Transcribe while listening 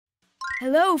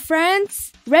Hello,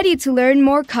 friends! Ready to learn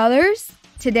more colors?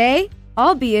 Today,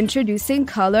 I'll be introducing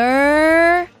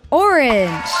color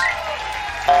orange.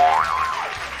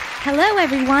 Hello,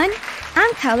 everyone.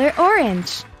 I'm color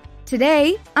orange.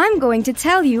 Today, I'm going to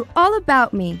tell you all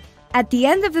about me. At the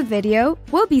end of the video,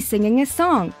 we'll be singing a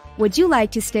song. Would you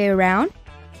like to stay around?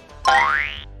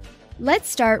 Let's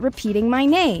start repeating my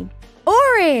name.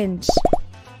 Orange!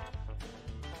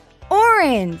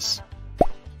 Orange!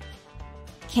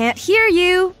 Can't hear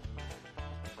you.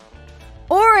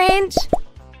 Orange!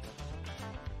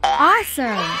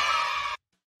 Awesome!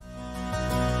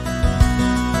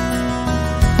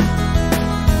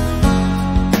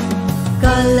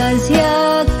 Colors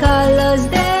here, colors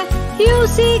there, you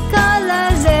see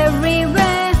colors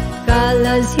everywhere.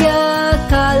 Colors here,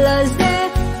 colors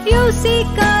there, you see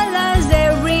colors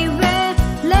everywhere.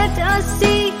 Let us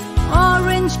see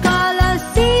orange color,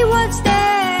 see what's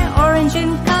there. Orange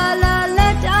in color,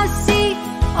 let us see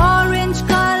orange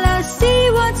color,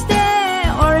 see what's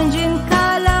there. Orange in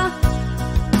color.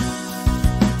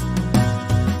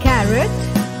 Carrot,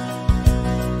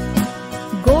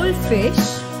 goldfish,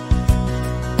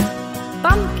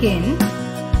 pumpkin,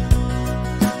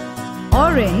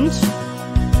 orange,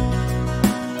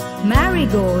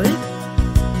 marigold,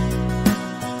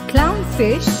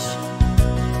 clownfish,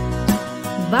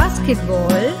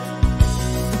 basketball.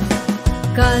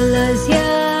 Colors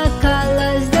here,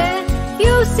 colors there,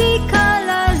 you see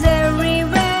colors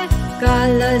everywhere.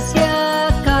 Colors here,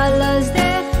 colors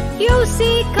there, you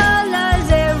see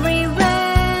colors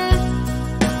everywhere.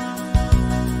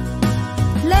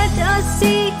 Let us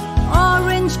see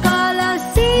orange color,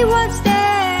 see what's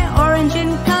there. Orange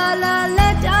in color,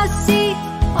 let us see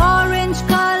orange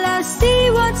color,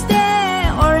 see what's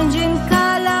there. Orange in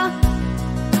color.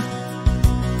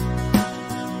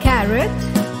 Carrot,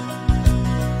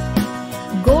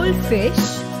 goldfish,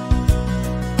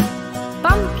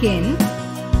 pumpkin,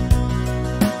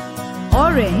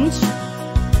 orange,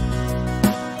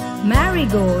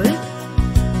 marigold,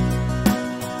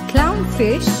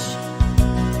 clownfish,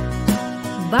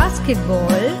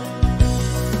 basketball.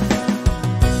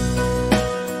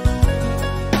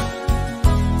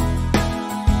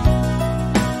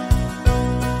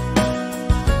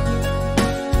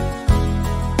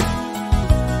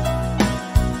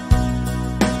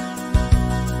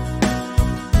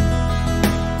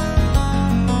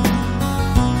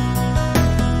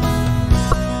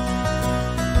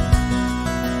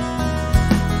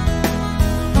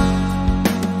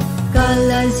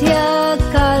 Colors here,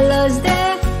 colors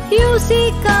there, you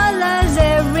see colors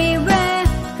everywhere.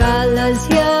 Colors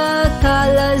here,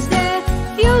 colors there,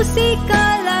 you see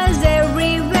colors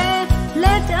everywhere.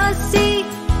 Let us see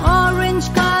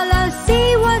orange color,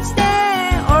 see what's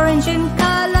there. Orange in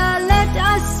color, let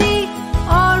us see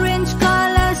orange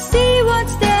color, see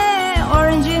what's there.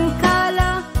 Orange in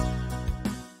color.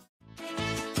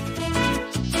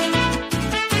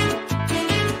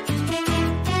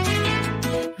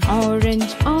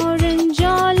 Orange, orange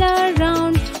all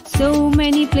around, so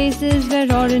many places where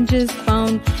orange is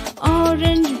found.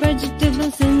 Orange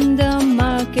vegetables in the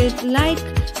market like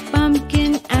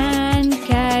pumpkin and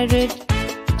carrot.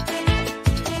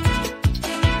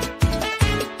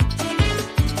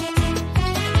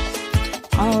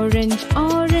 Orange,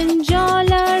 orange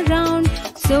all around,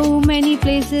 so many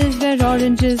places where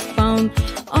orange is found.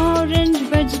 Orange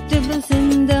vegetables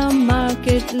in the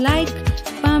market like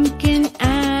pumpkin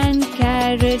and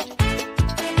carrot.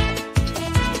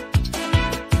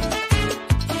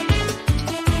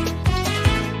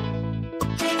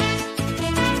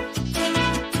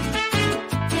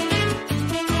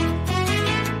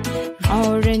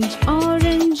 Orange,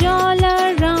 orange all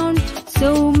around,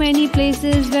 so many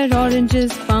places where orange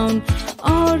is found.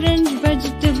 Orange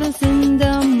vegetables in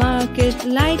the market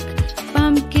like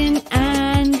pumpkin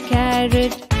and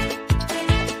carrot.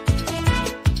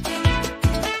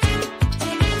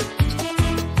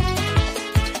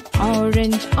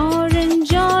 Orange,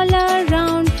 orange all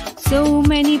around, so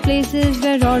many places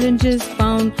where orange is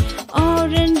found.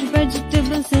 Orange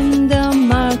vegetables in the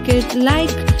market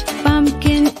like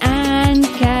pumpkin and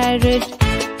carrot.